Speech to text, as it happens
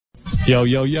Yo,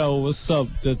 yo, yo, what's up,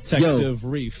 Detective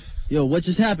Reef? Yo, what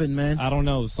just happened, man? I don't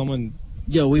know. Someone.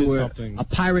 Yo, we were something. a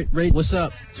pirate radio. What's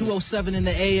up? 2:07 in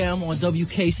the AM on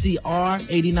WKCR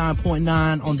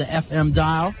 89.9 on the FM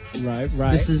dial. Right,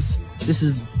 right. This is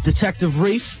Detective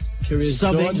Reef. Curious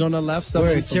subbing. George on the left.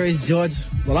 Word, Curious George.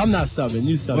 Well, I'm not subbing.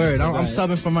 You subbing. Word, I'm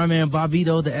subbing for my man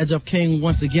Bobito, the Edge Up King,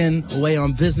 once again away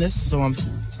on business. So I'm,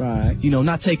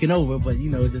 not taking over, but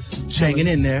just hanging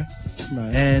in there.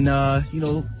 Right. And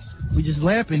we just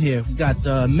lamping here. We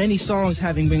got many songs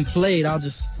having been played.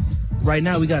 Right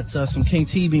now we got some King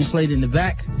T being played in the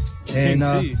back. And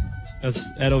King T. That's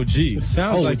at OG. It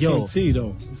sounds like King T,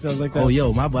 though. It sounds like that. Oh,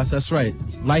 yo, my boss, that's right.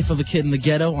 Life of a Kid in the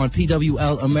Ghetto on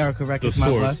PWL America Records, the my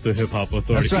Source, boss. the hip-hop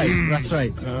authority. That's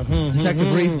right.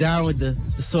 Detective Reef down with the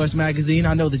Source magazine.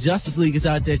 I know the Justice League is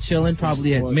out there chilling,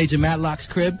 probably at Major Matlock's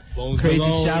crib.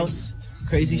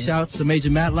 Crazy shouts to Major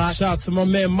Matlock. Shout out to my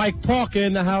man Mike Parker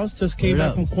in the house. Just came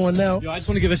back from Cornell. Yo, I just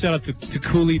want to give a shout out to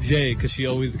Cooley J, because she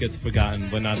always gets forgotten,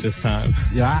 but not this time.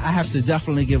 Yeah, I have to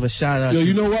definitely give a shout out. Yo,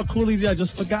 you know what, Cooley J? I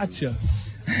just forgot you.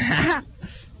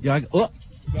 All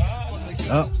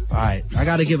right. I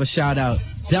got to give a shout out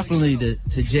definitely to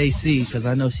JC, because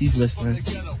I know she's listening.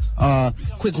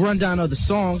 Quick rundown of the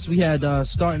songs. We had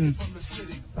starting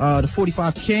the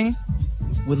 45 King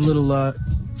with a little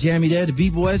jammy there. The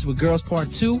B-Boys with Girls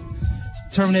Part 2.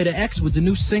 Terminator X with the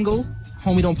new single,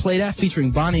 Homie Don't Play That, featuring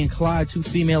Bonnie and Clyde, two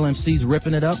female MCs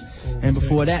ripping it up. And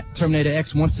before that, Terminator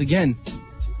X once again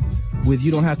with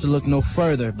You Don't Have to Look No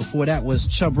Further. Before that was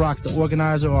Chubb Rock, the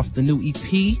Organizer, off the new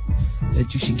EP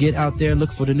that you should get out there.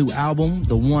 Look for the new album,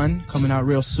 The One, coming out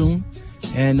real soon.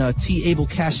 And T. Abel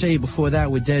Cache before that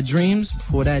with Dead Dreams.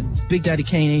 Before that, Big Daddy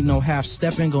Kane Ain't No Half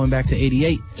Steppin', going back to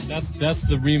 88. That's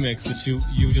the remix that you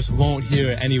just won't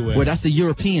hear anywhere. Well, that's the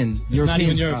European. It's not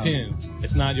even European.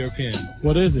 It's not European.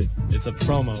 What is it? It's a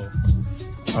promo.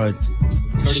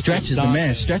 Stretch is the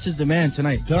man. Stretch is the man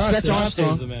tonight. Stretch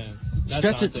Armstrong. The man.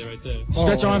 That's Dante right there.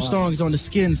 Stretch Armstrong is on the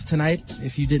Skins tonight,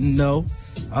 if you didn't know.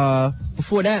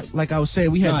 Before that, like I was saying,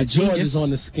 we had the Genius. George is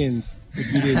on the Skins, if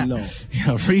you didn't know.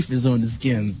 Yeah, Reef is on the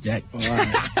Skins, Jack. All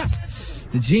right.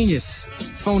 The Genius,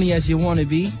 Phony As You Wanna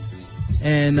Be,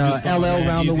 and LL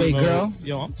Round the Way Girl.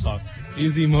 Yo, I'm talking.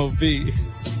 Easy Mo B.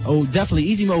 Oh, definitely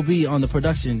Easy Mo B on the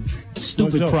production.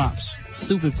 Stupid props.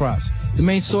 The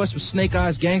main source was Snake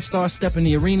Eyes, Gangstar, Step in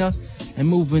the Arena, and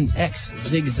Movement X,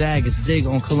 Zigzag is Zig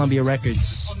on Columbia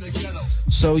Records.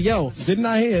 So, yo. Didn't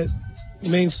I hear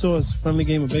main source, Friendly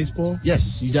Game of Baseball?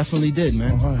 Yes, you definitely did,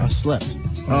 man. Right. I slept.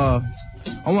 I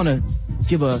want to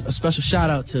give a special shout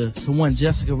out to one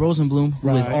Jessica Rosenblum,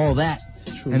 who is all that,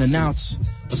 and announce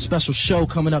a special show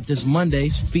coming up this Monday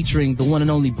featuring the one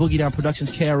and only Boogie Down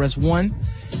Productions KRS-One,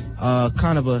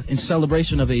 kind of in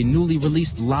celebration of a newly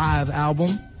released live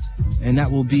album, and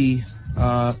that will be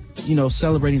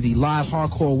celebrating the live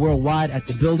hardcore worldwide at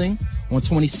the building on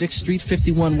 26th Street,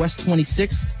 51 West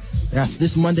 26th. That's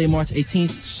this Monday, March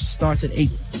 18th. Starts at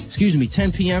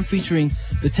 10 p.m. featuring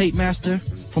the Tape Master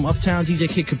from Uptown, DJ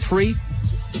Kid Capri.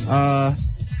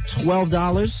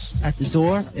 $12 at the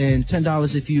door and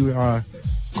 $10 if you are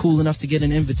cool enough to get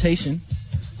an invitation.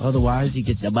 Otherwise, you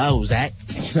get the Bozak.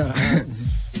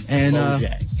 And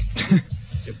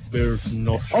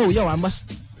I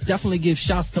must definitely give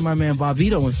shouts to my man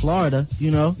Bobito in Florida,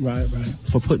 Right.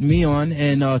 for putting me on,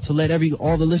 and to let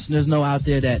all the listeners know out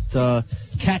there that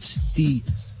catch the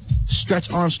Stretch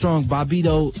Armstrong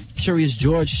Bobito Curious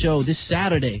George show this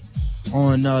Saturday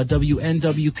on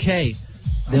WNWK.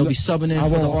 They'll be subbing in for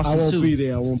the Awesome I won't 2. be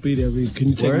there. I won't be there. Can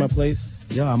you take my place?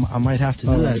 Yeah, I might have to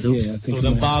do that, dude. Yeah, so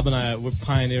then Bob and I, we're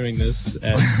pioneering this,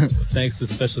 thanks to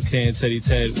Special K and Teddy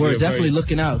Ted. We're definitely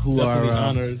looking out, who are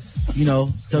honored.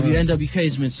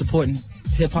 WNWK's been supporting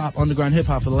hip-hop, underground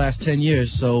hip-hop for the last 10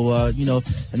 years. So, and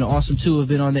the Awesome 2 have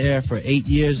been on the air for 8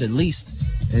 years at least.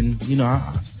 And,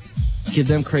 I give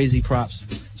them crazy props.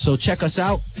 So check us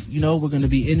out. We're going to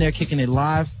be in there kicking it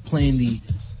live, playing the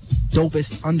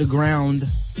dopest underground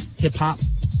hip-hop,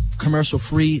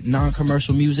 commercial-free,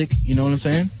 non-commercial music. You know what I'm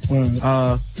saying?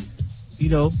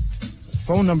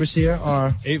 Phone numbers here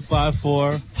are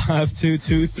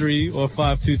 854-5223 or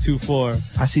 5224.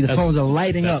 I see the phones are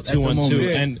lighting up at the moment.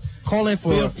 And call in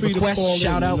for requests,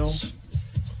 shout-outs.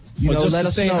 Let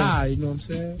us know. Hi, you know what I'm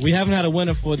saying? We haven't had a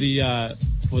winner for the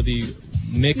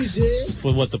mix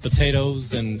for the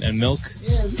potatoes and milk.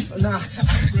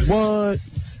 What?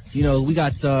 We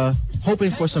got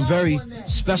hoping for some very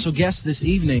special guests this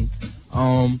evening.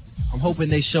 I'm hoping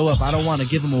they show up. I don't want to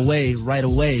give them away right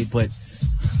away, but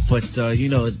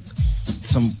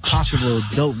some possible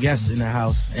dope guests in the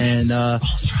house, and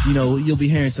you'll be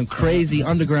hearing some crazy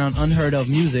underground, unheard of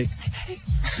music.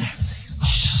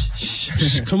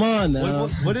 Come on now.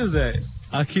 What is that?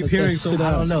 I keep Let hearing that some. shit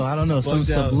I don't know. Some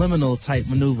Bugged out. subliminal type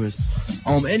maneuvers.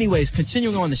 Anyways,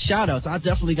 continuing on the shout outs, I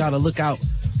definitely got to look out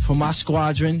for my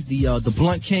squadron, the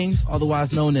Blunt Kings,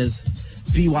 otherwise known as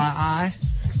BYI.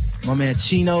 My man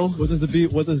Chino. What does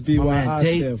BYI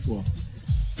stand for?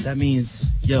 That means,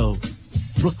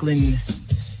 Brooklyn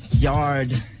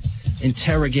Yard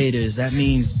Interrogators. That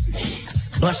means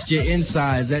bust your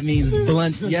insides. That means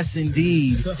blunts, yes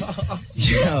indeed.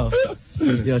 Yo,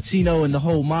 Tino and the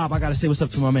whole mob. I gotta say what's up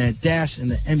to my man Dash and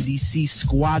the MDC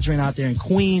squadron out there in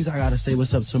Queens. I gotta say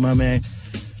what's up to my man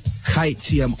Kite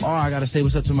TMR. I gotta say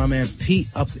what's up to my man Pete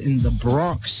up in the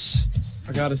Bronx.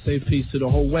 I gotta say peace to the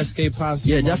whole Westgate posse.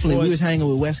 Yeah, definitely. We was hanging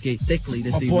with Westgate thickly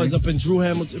this evening. My boys up in Drew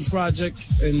Hamilton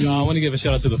Projects, and I want to give a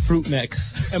shout out to the Fruit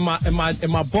Necks and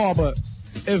my barber,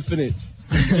 Infinite,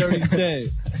 Jerry's dead.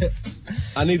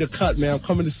 I need a cut, man. I'm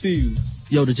coming to see you.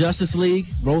 Yo, the Justice League,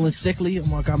 rolling thickly.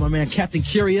 I got my man Captain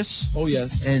Curious. Oh,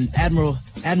 yes. And Admiral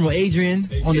Adrian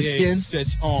on the skins.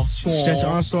 Stretch Armstrong. Stretch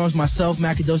Armstrong, myself,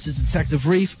 Macadosis Detective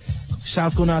Reef.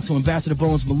 Shouts going out to Ambassador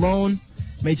Bones Malone,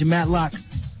 Major Matlock,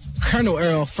 Colonel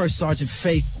Earl, First Sergeant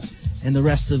Faith, and the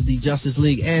rest of the Justice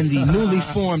League, and the newly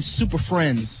formed Super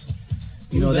Friends.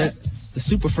 That the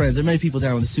Super Friends. There are many people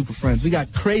down with the Super Friends. We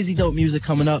got crazy dope music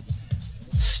coming up.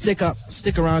 Stick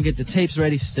around, get the tapes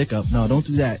ready. Stick up. No, don't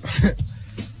do that.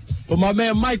 But my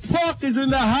man Mike Park is in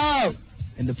the house.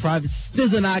 And the private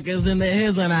Stizzanackers in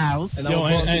his house. And I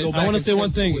want to say one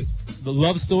thing. The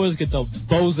Love Stores get the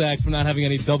Bozak for not having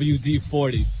any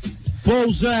WD-40.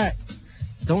 Bozak.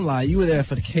 Don't lie. You were there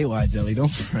for the KY jelly. Don't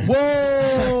front.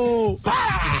 Whoa.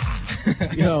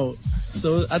 Yo.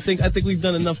 So I think we've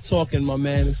done enough talking, my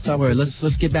man. It's time.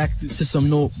 Let's get back to some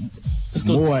more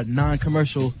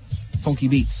non-commercial funky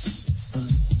beats.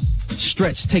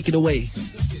 Stretch, take it away.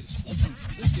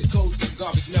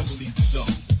 Garbage never leaves the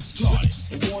dump. Started.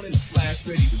 A warning, flash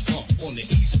ready to bump. On the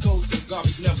East Coast,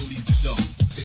 garbage never leaves the dump.